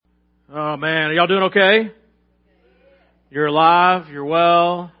Oh man, are y'all doing okay? You're alive, you're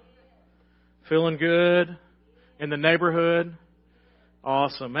well, feeling good in the neighborhood.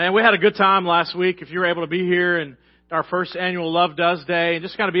 Awesome. Man, we had a good time last week. If you were able to be here and our first annual Love Does Day and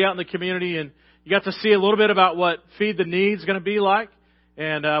just kind of be out in the community, and you got to see a little bit about what Feed the Needs is going to be like.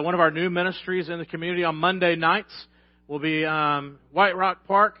 And one of our new ministries in the community on Monday nights will be White Rock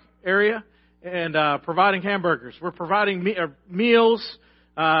Park area and providing hamburgers. We're providing meals,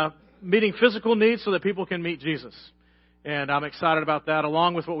 meeting physical needs so that people can meet Jesus. And I'm excited about that,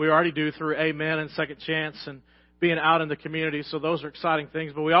 along with what we already do through Amen and Second Chance and being out in the community. So those are exciting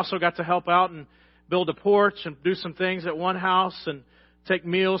things. But we also got to help out and build a porch and do some things at one house and take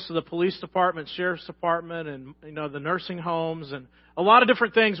meals to the police department, sheriff's department, and the nursing homes. And a lot of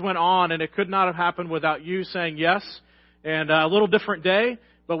different things went on, and it could not have happened without you saying yes. And a little different day,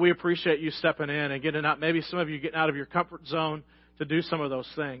 but we appreciate you stepping in and getting out. Maybe some of you getting out of your comfort zone to do some of those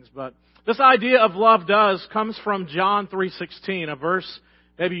things. But this idea of love does comes from John 3:16, a verse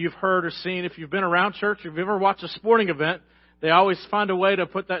maybe you've heard or seen. If you've been around church, if you've ever watched a sporting event, they always find a way to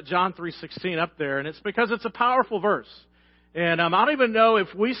put that John 3:16 up there. And it's because it's a powerful verse. And I don't even know if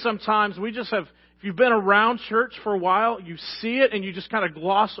if you've been around church for a while, you see it and you just kind of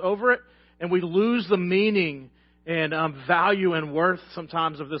gloss over it, and we lose the meaning and value and worth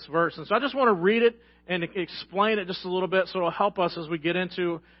sometimes of this verse. And so I just want to read it and explain it just a little bit so it'll help us as we get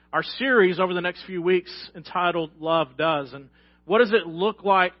into our series over the next few weeks entitled Love Does. And what does it look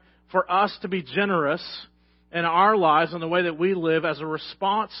like for us to be generous in our lives and the way that we live as a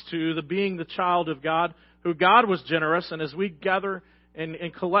response to being the child of God, who God was generous, and as we gather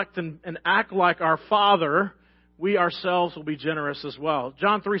and collect and act like our Father, we ourselves will be generous as well.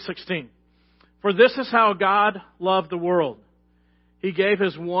 John 3:16. For this is how God loved the world. He gave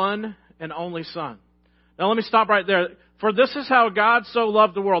His one and only Son. Now let me stop right there. For this is how God so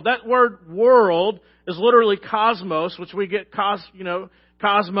loved the world. That word world is literally cosmos, which we get Cosmo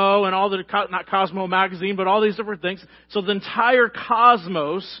and all the, not Cosmo magazine, but all these different things. So the entire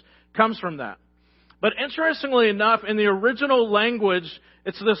cosmos comes from that. But interestingly enough, in the original language,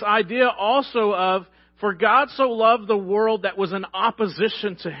 it's this idea also of, for God so loved the world that was in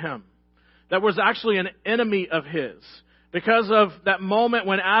opposition to Him. That was actually an enemy of His. Because of that moment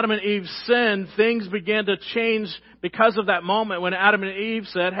when Adam and Eve sinned, things began to change because of that moment when Adam and Eve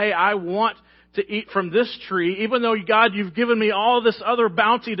said, hey, I want to eat from this tree. Even though, God, you've given me all this other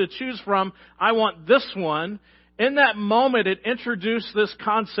bounty to choose from, I want this one. In that moment, it introduced this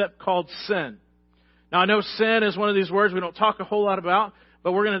concept called sin. Now, I know sin is one of these words we don't talk a whole lot about,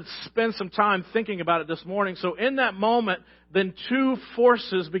 but we're going to spend some time thinking about it this morning. So in that moment, then two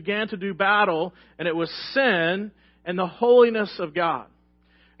forces began to do battle, and it was sin and the holiness of God.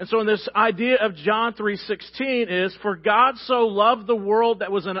 And so in this idea of John 3:16 is, for God so loved the world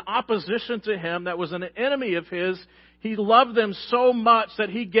that was in opposition to Him, that was an enemy of His, He loved them so much that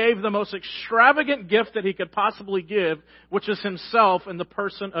He gave the most extravagant gift that He could possibly give, which is Himself in the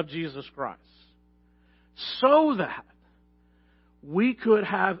person of Jesus Christ. So that we could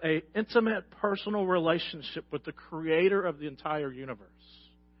have an intimate, personal relationship with the Creator of the entire universe.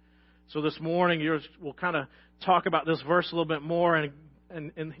 So this morning, we'll kind of talk about this verse a little bit more and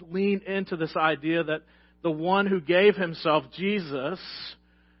lean into this idea that the one who gave Himself, Jesus,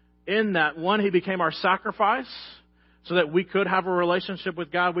 in that one, He became our sacrifice so that we could have a relationship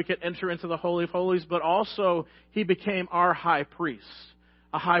with God. We could enter into the Holy of Holies, but also He became our high priest.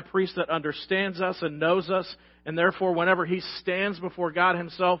 A high priest that understands us and knows us, and therefore whenever He stands before God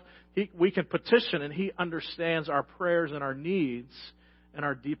Himself, we can petition, and He understands our prayers and our needs and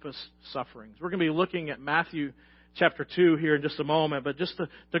our deepest sufferings. We're going to be looking at Matthew chapter 2 here in just a moment, but just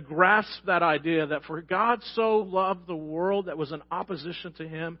to grasp that idea that for God so loved the world that was in opposition to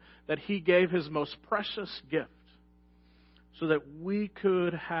Him, that He gave His most precious gift so that we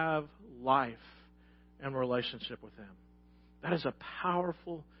could have life and relationship with Him. That is a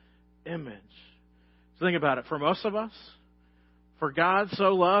powerful image. So think about it. For most of us, for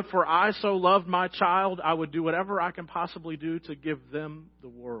I so loved my child, I would do whatever I can possibly do to give them the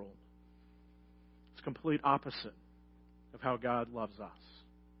world. It's complete opposite of how God loves us.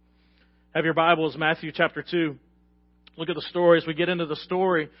 Have your Bibles, Matthew chapter 2. Look at the story. As we get into the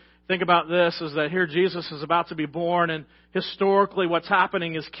story, think about this, is that here Jesus is about to be born, and historically what's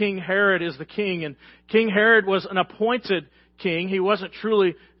happening is King Herod is the king, and King Herod was an appointed king. He wasn't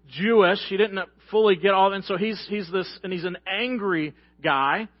truly Jewish. He didn't fully get all, and so he's an angry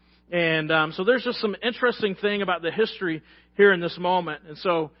guy. And so there's just some interesting thing about the history here in this moment. And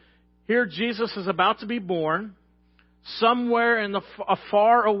so here Jesus is about to be born. Somewhere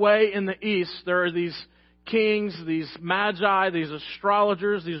far away in the east, there are these kings, these magi, these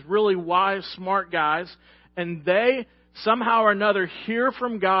astrologers, these really wise, smart guys, and they somehow or another hear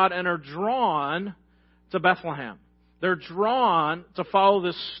from God and are drawn to Bethlehem. They're drawn to follow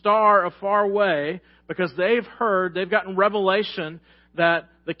this star afar away because they've gotten revelation that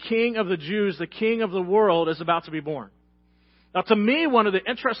the King of the Jews, the King of the world, is about to be born. Now, to me, one of the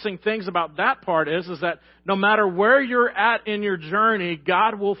interesting things about that part is that no matter where you're at in your journey,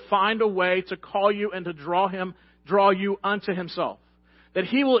 God will find a way to call you and to draw you unto Himself. That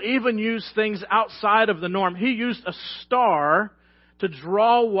He will even use things outside of the norm. He used a star to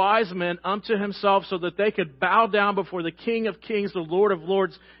draw wise men unto Himself so that they could bow down before the King of Kings, the Lord of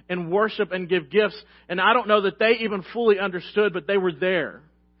Lords, and worship and give gifts. And I don't know that they even fully understood, but they were there.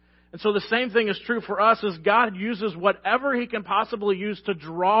 And so the same thing is true for us, as God uses whatever He can possibly use to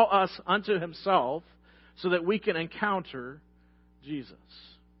draw us unto Himself so that we can encounter Jesus.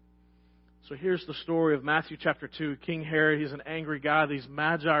 So here's the story of Matthew chapter 2. King Herod, he's an angry guy. These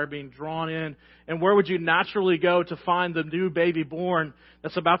magi are being drawn in. And where would you naturally go to find the new baby born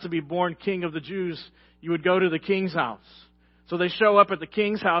that's about to be born King of the Jews? You would go to the king's house. So they show up at the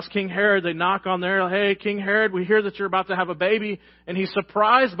king's house. King Herod, they knock on there. Hey, King Herod, we hear that you're about to have a baby. And he's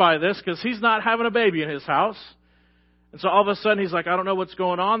surprised by this because he's not having a baby in his house. And so all of a sudden he's like, I don't know what's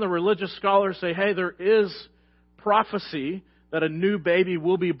going on. The religious scholars say, hey, there is prophecy that a new baby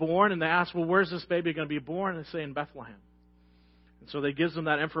will be born. And they ask, well, where's this baby going to be born? And they say, in Bethlehem. And so they gives them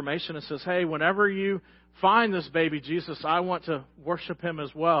that information and says, hey, whenever you find this baby Jesus, I want to worship Him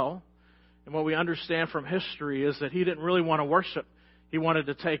as well. And what we understand from history is that He didn't really want to worship. He wanted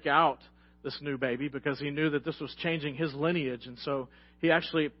to take out this new baby because He knew that this was changing His lineage. And so He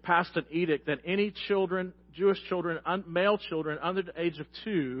actually passed an edict that any children, Jewish children, male children under the age of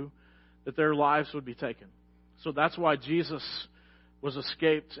 2, that their lives would be taken. So that's why Jesus was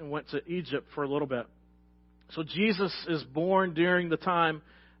escaped and went to Egypt for a little bit. So Jesus is born during the time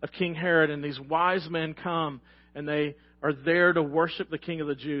of King Herod, and these wise men come and they are there to worship the King of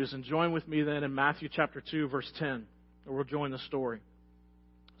the Jews. And join with me then in Matthew chapter 2, verse 10, or we'll join the story.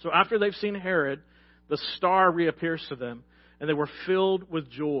 So after they've seen Herod, the star reappears to them, and they were filled with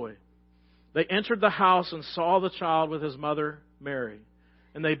joy. They entered the house and saw the child with His mother Mary,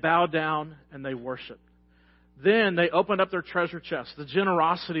 and they bowed down and they worshiped. Then they opened up their treasure chests, the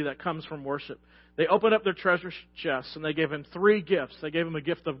generosity that comes from worship. They opened up their treasure chests and they gave Him 3 gifts. They gave Him a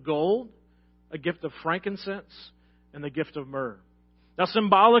gift of gold, a gift of frankincense, and the gift of myrrh. Now,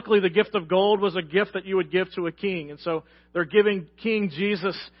 symbolically, the gift of gold was a gift that you would give to a king. And so they're giving King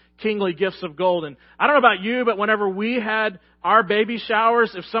Jesus kingly gifts of gold. And I don't know about you, but whenever we had our baby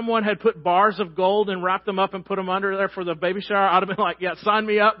showers, if someone had put bars of gold and wrapped them up and put them under there for the baby shower, I'd have been like, yeah, sign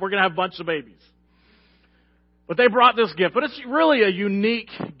me up. We're going to have a bunch of babies. But they brought this gift. But it's really a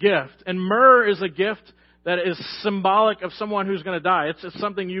unique gift. And myrrh is a gift that is symbolic of someone who's going to die. It's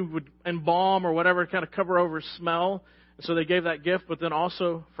something you would embalm or whatever, kind of cover over smell. And so they gave that gift, but then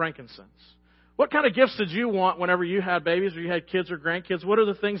also frankincense. What kind of gifts did you want whenever you had babies or you had kids or grandkids? What are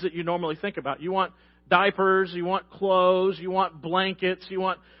the things that you normally think about? You want diapers, you want clothes, you want blankets, you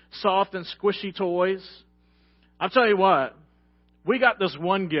want soft and squishy toys. I'll tell you what, we got this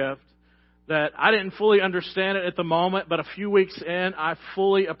one gift that I didn't fully understand it at the moment, but a few weeks in, I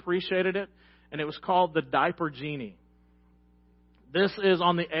fully appreciated it, and it was called the diaper genie. This is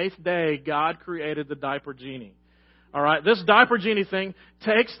on the 8th day, God created the diaper genie. All right, this diaper genie thing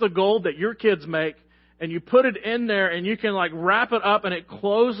takes the gold that your kids make, and you put it in there, and you can like wrap it up, and it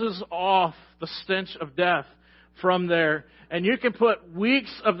closes off the stench of death from there. And you can put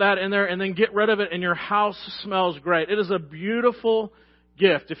weeks of that in there and then get rid of it, and your house smells great. It is a beautiful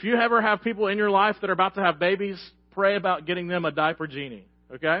gift. If you ever have people in your life that are about to have babies, pray about getting them a diaper genie.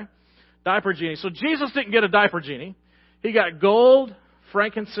 Okay? Diaper genie. So Jesus didn't get a diaper genie. He got gold,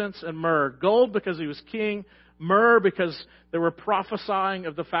 frankincense, and myrrh. Gold because He was king. Myrrh because they were prophesying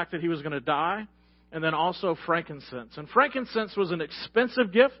of the fact that He was going to die. And then also frankincense. And frankincense was an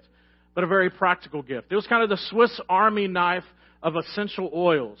expensive gift, but a very practical gift. It was kind of the Swiss Army knife of essential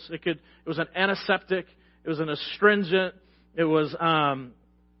oils. It was an antiseptic. It was an astringent. It was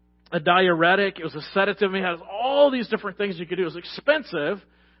a diuretic. It was a sedative. It had all these different things you could do. It was expensive,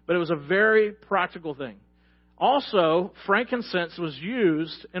 but it was a very practical thing. Also, frankincense was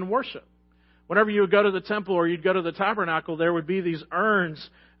used in worship. Whenever you would go to the temple or you'd go to the tabernacle, there would be these urns,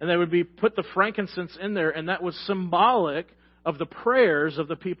 and they would put the frankincense in there, and that was symbolic of the prayers of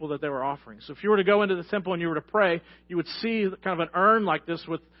the people that they were offering. So if you were to go into the temple and you were to pray, you would see kind of an urn like this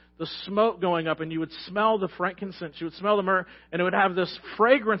with the smoke going up, and you would smell the frankincense, you would smell the myrrh, and it would have this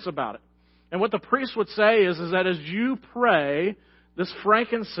fragrance about it. And what the priest would say is that as you pray, this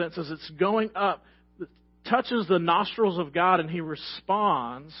frankincense, as it's going up, touches the nostrils of God and He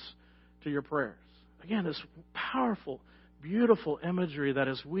responds to your prayers. Again, this powerful, beautiful imagery that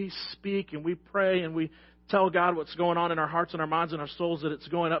as we speak and we pray and we tell God what's going on in our hearts and our minds and our souls, that it's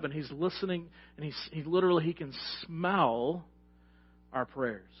going up and He's listening and He can smell our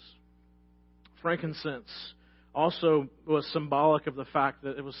prayers. Frankincense also was symbolic of the fact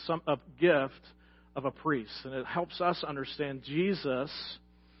that it was a gift of a priest, and it helps us understand Jesus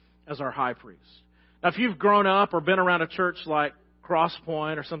as our high priest. Now, if you've grown up or been around a church like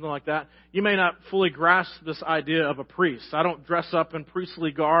Crosspoint or something like that, you may not fully grasp this idea of a priest. I don't dress up in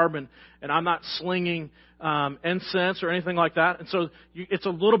priestly garb, and I'm not slinging incense or anything like that. And so it's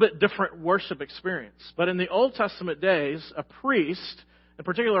a little bit different worship experience. But in the Old Testament days, a priest, in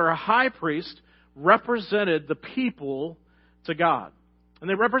particular a high priest, represented the people to God. And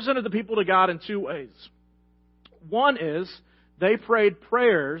they represented the people to God in two ways. One is they prayed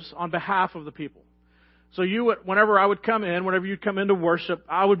prayers on behalf of the people. So whenever I would come in, whenever you'd come into worship,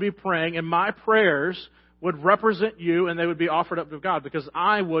 I would be praying, and my prayers would represent you, and they would be offered up to God, because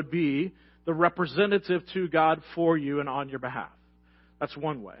I would be the representative to God for you and on your behalf. That's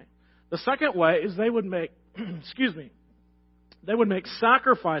one way. The second way is they would make, they would make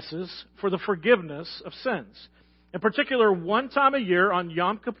sacrifices for the forgiveness of sins. In particular, one time a year on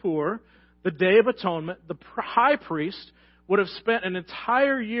Yom Kippur, the Day of Atonement, the high priest would have spent an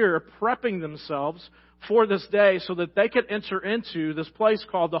entire year prepping themselves for this day so that they could enter into this place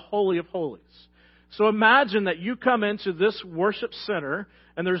called the Holy of Holies. So imagine that you come into this worship center,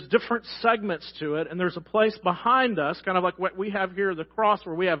 and there's different segments to it, and there's a place behind us, kind of like what we have here, the cross,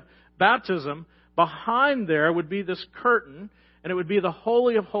 where we have baptism. Behind there would be this curtain, and it would be the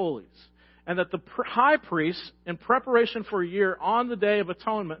Holy of Holies. And that the high priest, in preparation for a year on the Day of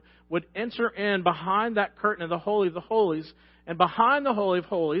Atonement, would enter in behind that curtain in the Holy of the Holies. And behind the Holy of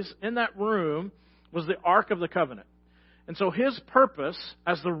Holies, in that room, was the Ark of the Covenant. And so his purpose,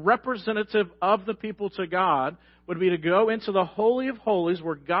 as the representative of the people to God, would be to go into the Holy of Holies,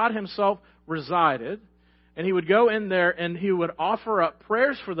 where God Himself resided. And He would go in there and He would offer up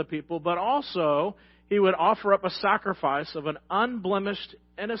prayers for the people, but also He would offer up a sacrifice of an unblemished,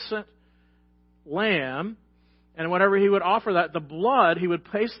 innocent lamb. And whenever He would offer that, the blood, He would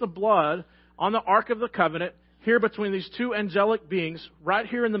place the blood on the Ark of the Covenant, here between these two angelic beings, right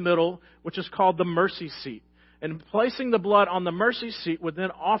here in the middle, which is called the mercy seat. And placing the blood on the mercy seat would then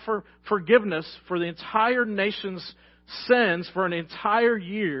offer forgiveness for the entire nation's sins for an entire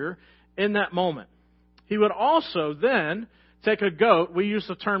year in that moment. He would also then take a goat. We use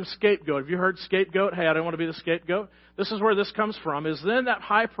the term scapegoat. Have you heard scapegoat? Hey, I don't want to be the scapegoat. This is where this comes from, is then that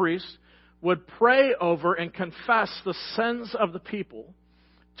high priest would pray over and confess the sins of the people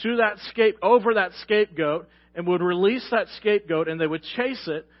to that over that scapegoat, and would release that scapegoat, and they would chase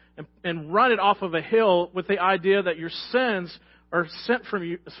it and run it off of a hill with the idea that your sins are sent from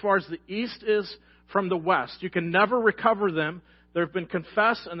you as far as the east is from the west. You can never recover them. They've been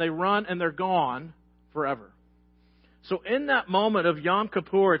confessed, and they run, and they're gone forever. So in that moment of Yom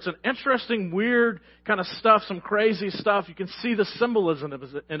Kippur, it's an interesting, weird kind of stuff, some crazy stuff. You can see the symbolism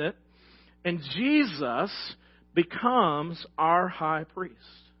in it. And Jesus becomes our high priest.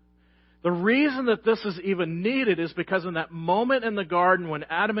 The reason that this is even needed is because in that moment in the garden when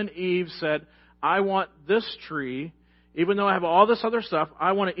Adam and Eve said, I want this tree, even though I have all this other stuff,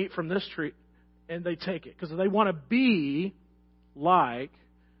 I want to eat from this tree. And they take it because they want to be like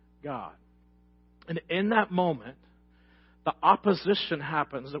God. And in that moment, the opposition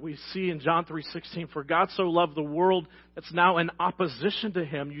happens that we see in John 3:16. For God so loved the world that's now in opposition to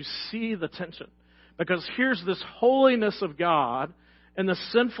Him. You see the tension. Because here's this holiness of God and the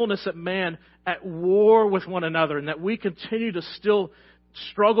sinfulness of man at war with one another, and that we continue to still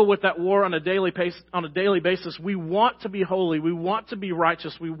struggle with that war on a daily basis. We want to be holy. We want to be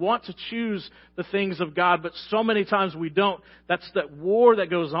righteous. We want to choose the things of God, but so many times we don't. That's that war that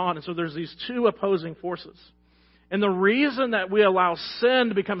goes on. And so there's these two opposing forces. And the reason that we allow sin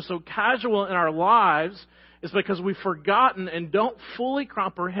to become so casual in our lives is because we've forgotten and don't fully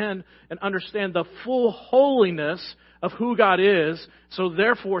comprehend and understand the full holiness of who God is. So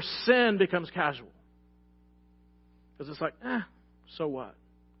therefore, sin becomes casual. Because it's like, so what?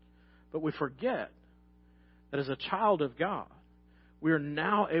 But we forget that as a child of God, we are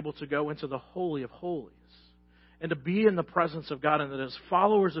now able to go into the Holy of Holies. and to be in the presence of God, and that as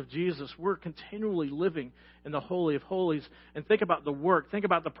followers of Jesus, we're continually living in the Holy of Holies. And think about the work, think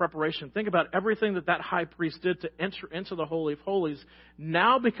about the preparation, think about everything that high priest did to enter into the Holy of Holies.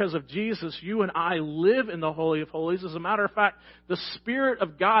 Now, because of Jesus, you and I live in the Holy of Holies. As a matter of fact, the Spirit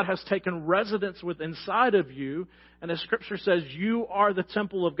of God has taken residence within inside of you, and as Scripture says, you are the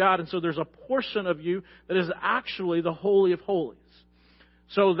temple of God, and so there's a portion of you that is actually the Holy of Holies.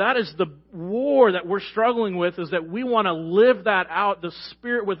 So that is the war that we're struggling with, is that we want to live that out. The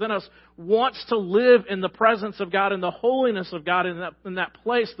Spirit within us wants to live in the presence of God, in the holiness of God, in that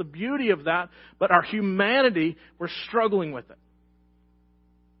place, the beauty of that. But our humanity, we're struggling with it.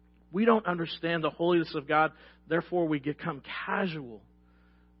 We don't understand the holiness of God. Therefore, we become casual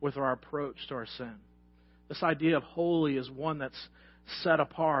with our approach to our sin. This idea of holy is one that's set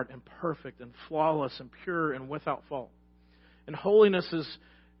apart and perfect and flawless and pure and without fault. And holiness is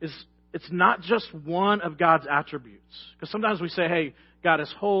it's not just one of God's attributes. Because sometimes we say, hey, God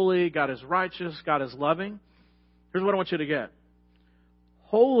is holy, God is righteous, God is loving. Here's what I want you to get.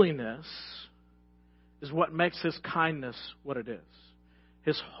 Holiness is what makes His kindness what it is.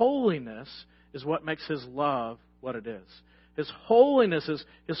 His holiness is what makes His love what it is. His holiness is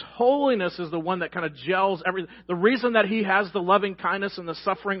the one that kind of gels everything. The reason that He has the loving kindness and the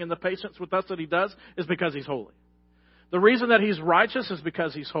suffering and the patience with us that He does is because He's holy. The reason that He's righteous is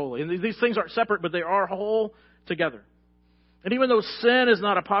because He's holy. And these things aren't separate, but they are whole together. And even though sin is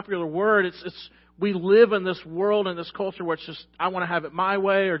not a popular word, it's we live in this world and this culture where it's just, I want to have it my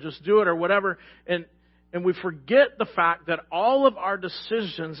way or just do it or whatever. And we forget the fact that all of our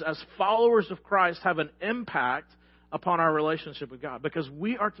decisions as followers of Christ have an impact upon our relationship with God. Because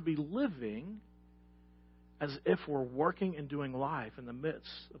we are to be living as if we're working and doing life in the midst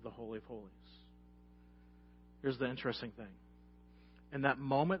of the Holy of Holies. Here's the interesting thing. In that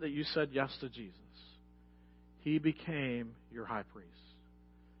moment that you said yes to Jesus, He became your high priest.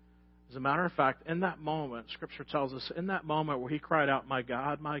 As a matter of fact, in that moment, Scripture tells us, in that moment where He cried out, my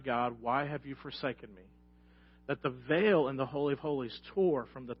God, why have you forsaken me? That the veil in the Holy of Holies tore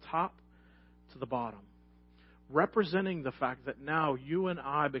from the top to the bottom, representing the fact that now you and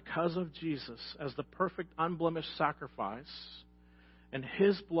I, because of Jesus, as the perfect, unblemished sacrifice, and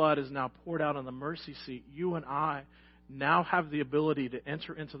His blood is now poured out on the mercy seat, you and I now have the ability to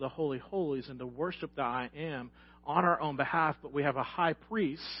enter into the Holy Holies and to worship the I Am on our own behalf. But we have a high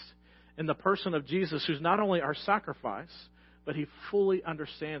priest in the person of Jesus who's not only our sacrifice, but He fully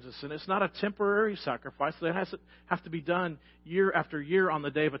understands us. And it's not a temporary sacrifice. It has to have to be done year after year on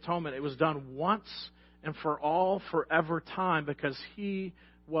the Day of Atonement. It was done once and for all, forever time, because He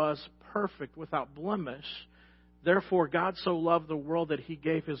was perfect, without blemish. Therefore, God so loved the world that He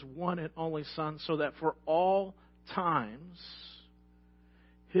gave His one and only Son, so that for all times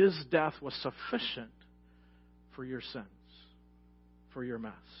His death was sufficient for your sins, for your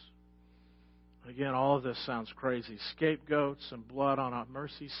mess. Again, all of this sounds crazy. Scapegoats and blood on a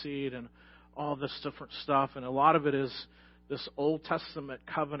mercy seat and all this different stuff. And a lot of it is this Old Testament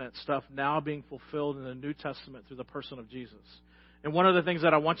covenant stuff now being fulfilled in the New Testament through the person of Jesus. And one of the things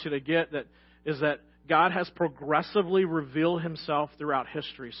that I want you to get is that God has progressively revealed Himself throughout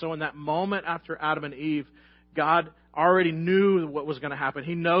history. So in that moment after Adam and Eve, God already knew what was going to happen.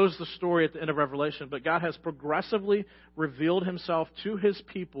 He knows the story at the end of Revelation, but God has progressively revealed Himself to His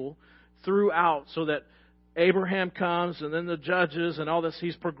people throughout, so that Abraham comes and then the judges and all this.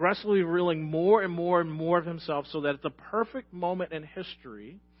 He's progressively revealing more and more and more of Himself, so that at the perfect moment in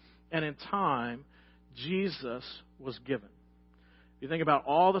history and in time, Jesus was given. You think about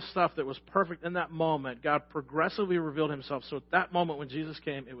all the stuff that was perfect in that moment, God progressively revealed Himself. So at that moment when Jesus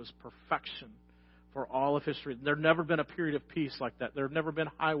came, it was perfection for all of history. There had never been a period of peace like that. There had never been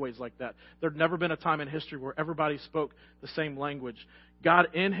highways like that. There had never been a time in history where everybody spoke the same language.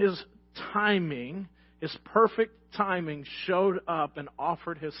 God, in His timing, His perfect timing, showed up and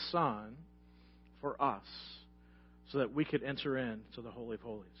offered His Son for us so that we could enter into the Holy of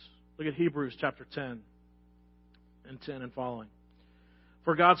Holies. Look at Hebrews chapter 10 and 10 and following.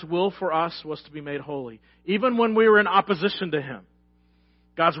 For God's will for us was to be made holy, even when we were in opposition to Him.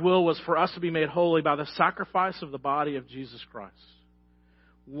 God's will was for us to be made holy by the sacrifice of the body of Jesus Christ,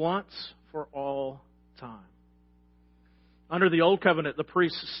 once for all time. Under the Old Covenant, the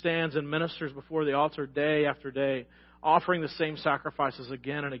priest stands and ministers before the altar day after day, offering the same sacrifices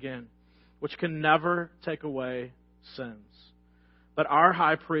again and again, which can never take away sins. But our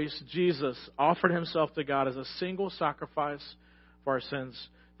high priest, Jesus, offered Himself to God as a single sacrifice for our sins,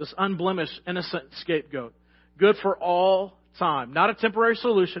 this unblemished, innocent scapegoat, good for all time. Not a temporary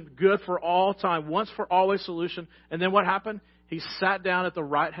solution, good for all time, once for always solution. And then what happened? He sat down at the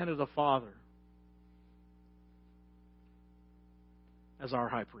right hand of the Father. as our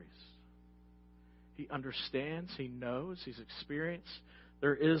high priest. He understands, he knows, he's experienced.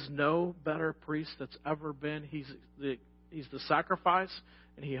 There is no better priest that's ever been. He's the sacrifice,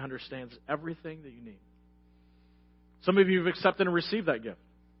 and he understands everything that you need. Some of you have accepted and received that gift.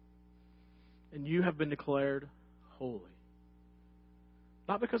 And you have been declared holy.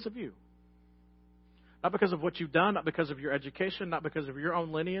 Not because of you. Not because of what you've done, not because of your education, not because of your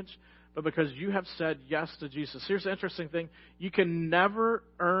own lineage, but because you have said yes to Jesus. Here's the interesting thing. You can never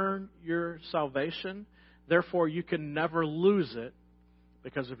earn your salvation. Therefore, you can never lose it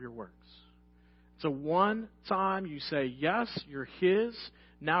because of your works. So one time you say, yes, you're His.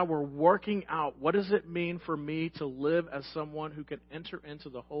 Now we're working out, what does it mean for me to live as someone who can enter into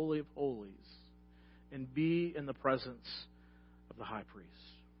the Holy of Holies and be in the presence of the high priest?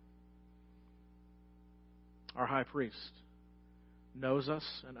 Our high priest knows us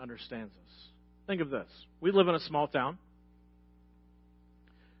and understands us. Think of this. We live in a small town.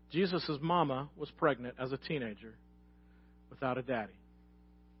 Jesus' mama was pregnant as a teenager without a daddy.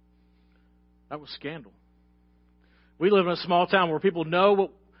 That was scandal. We live in a small town where people know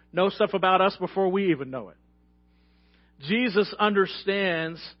stuff about us before we even know it. Jesus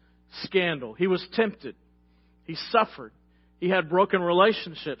understands scandal. He was tempted. He suffered. He had broken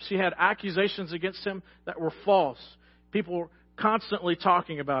relationships. He had accusations against him that were false. People were constantly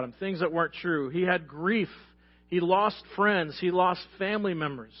talking about him, things that weren't true. He had grief. He lost friends. He lost family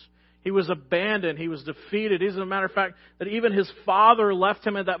members. He was abandoned. He was defeated. As a matter of fact, that even his father left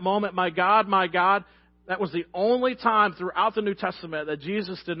him at that moment. My God, that was the only time throughout the New Testament that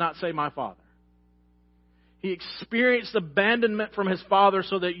Jesus did not say, my Father. He experienced abandonment from his Father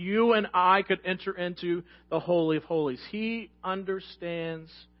so that you and I could enter into the Holy of Holies. He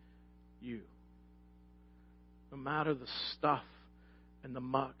understands you. No matter the stuff and the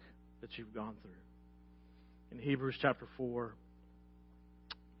muck that you've gone through. In Hebrews chapter 4,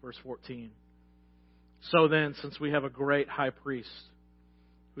 verse 14. So then, since we have a great high priest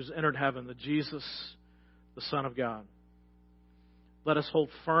who's entered heaven, the Jesus, the Son of God, let us hold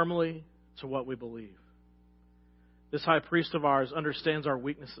firmly to what we believe. This high priest of ours understands our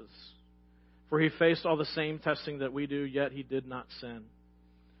weaknesses, for he faced all the same testing that we do, yet he did not sin.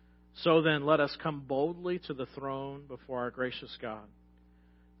 So then, let us come boldly to the throne before our gracious God.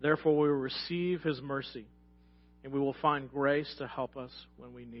 Therefore, we will receive his mercy, and we will find grace to help us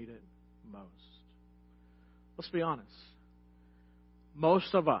when we need it most. Let's be honest.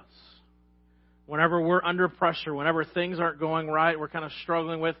 Most of us, whenever we're under pressure, whenever things aren't going right, we're kind of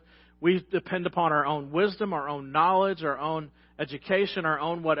struggling with, we depend upon our own wisdom, our own knowledge, our own education, our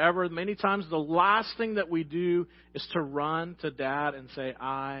own whatever. Many times the last thing that we do is to run to Dad and say,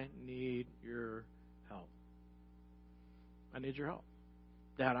 I need your help. I need your help.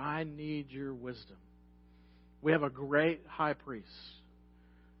 Dad, I need your wisdom. We have a great high priest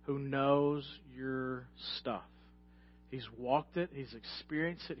who knows your stuff. He's walked it. He's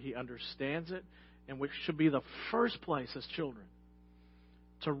experienced it. He understands it. And which should be the first place as children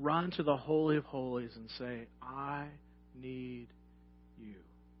to run to the Holy of Holies and say, I need you.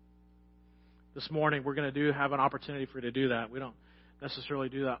 This morning, we're going to have an opportunity for you to do that. We don't necessarily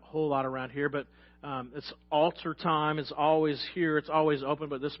do that a whole lot around here, but it's altar time. It's always here. It's always open.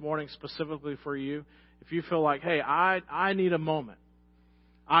 But this morning, specifically for you, if you feel like, hey, I need a moment.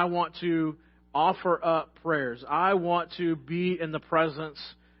 I want to offer up prayers. I want to be in the presence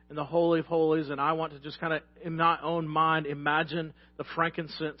in the Holy of Holies, and I want to just kind of, in my own mind, imagine the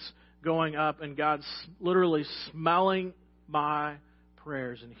frankincense going up and God's literally smelling my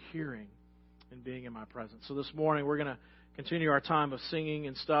prayers and hearing and being in my presence. So this morning, we're going to continue our time of singing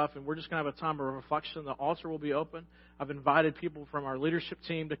and stuff, and we're just going to have a time of reflection. The altar will be open. I've invited people from our leadership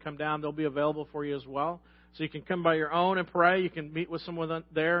team to come down. They'll be available for you as well. So you can come by your own and pray. You can meet with someone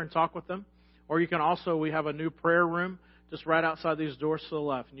there and talk with them. Or you can also, we have a new prayer room just right outside these doors to the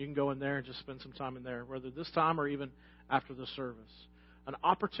left. And you can go in there and just spend some time in there, whether this time or even after the service. An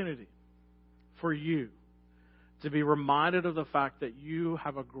opportunity for you to be reminded of the fact that you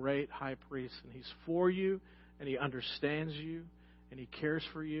have a great high priest. And he's for you, and he understands you, and he cares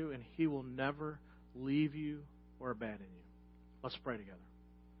for you, and he will never leave you or abandon you. Let's pray together.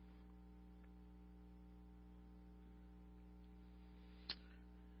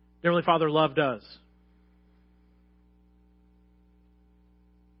 Dear Heavenly Father, love does.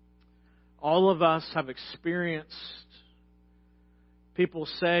 All of us have experienced people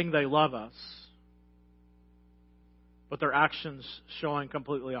saying they love us, but their actions showing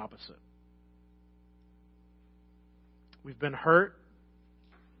completely opposite. We've been hurt.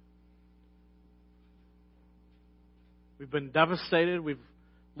 We've been devastated. We've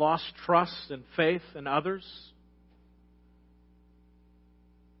lost trust and faith in others.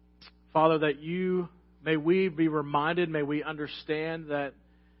 Father, that may we be reminded, may we understand that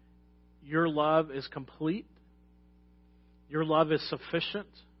your love is complete. Your love is sufficient.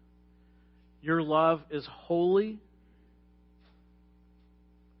 Your love is holy.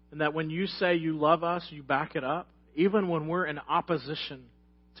 And that when you say you love us, you back it up, even when we're in opposition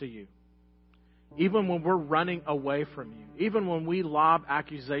to you. Even when we're running away from you. Even when we lob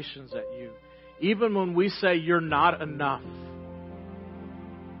accusations at you. Even when we say you're not enough.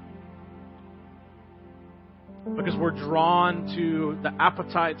 Because we're drawn to the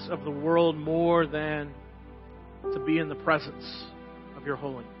appetites of the world more than to be in the presence of your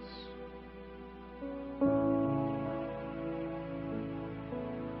holiness.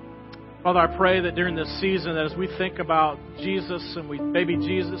 Father, I pray that during this season, that as we think about Jesus and baby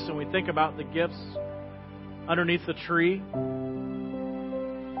Jesus, and we think about the gifts underneath the tree,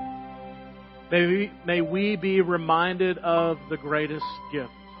 may we be reminded of the greatest gift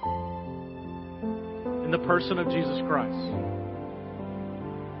in the person of Jesus Christ,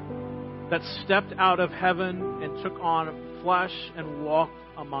 that stepped out of heaven and took on flesh and walked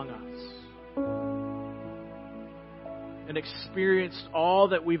among us. And experienced all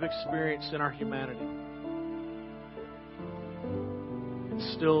that we've experienced in our humanity. And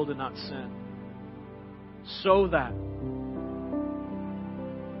still did not sin. So that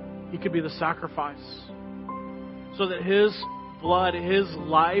He could be the sacrifice. So that His blood, His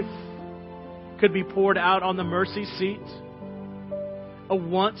life could be poured out on the mercy seat. A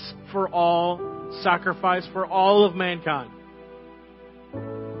once for all sacrifice for all of mankind.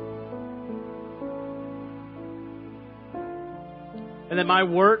 And that my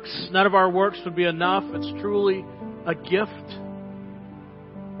works, none of our works would be enough. It's truly a gift.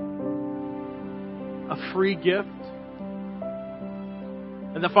 A free gift.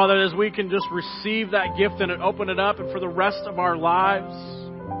 And that, Father, as we can just receive that gift and open it up, and for the rest of our lives,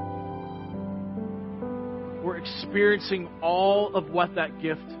 we're experiencing all of what that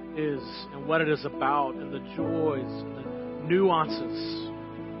gift is and what it is about and the joys and the nuances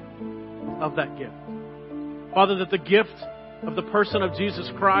of that gift. Father, that the gift of the person of Jesus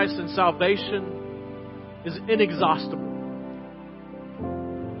Christ and salvation is inexhaustible.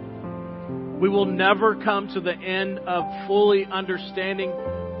 We will never come to the end of fully understanding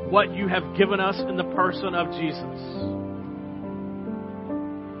what you have given us in the person of Jesus.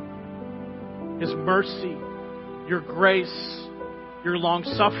 His mercy, your grace, your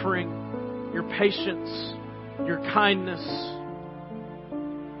long-suffering, your patience, your kindness,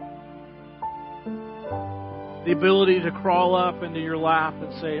 the ability to crawl up into your lap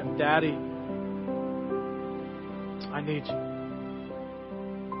and say, Daddy, I need you.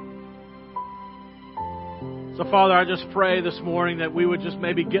 So, Father, I just pray this morning that we would just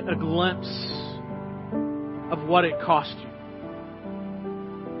maybe get a glimpse of what it cost you.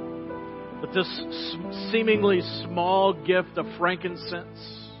 That this seemingly small gift of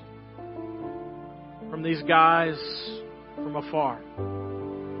frankincense from these guys from afar,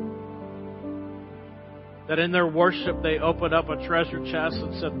 that in their worship they opened up a treasure chest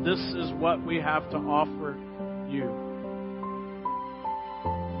and said, this is what we have to offer you.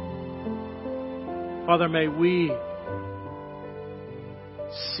 Father, may we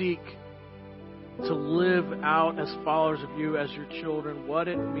seek to live out as followers of you, as your children, what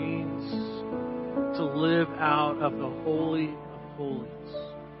it means to live out of the Holy of Holies.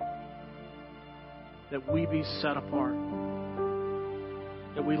 That we be set apart.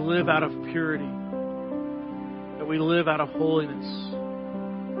 That we live out of purity. That we live out of holiness.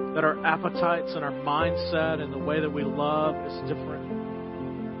 That our appetites and our mindset and the way that we love is different.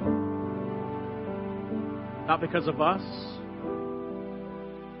 Not because of us,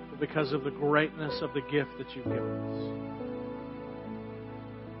 but because of the greatness of the gift that you've given us.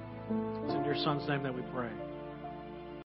 It's in your Son's name that we pray.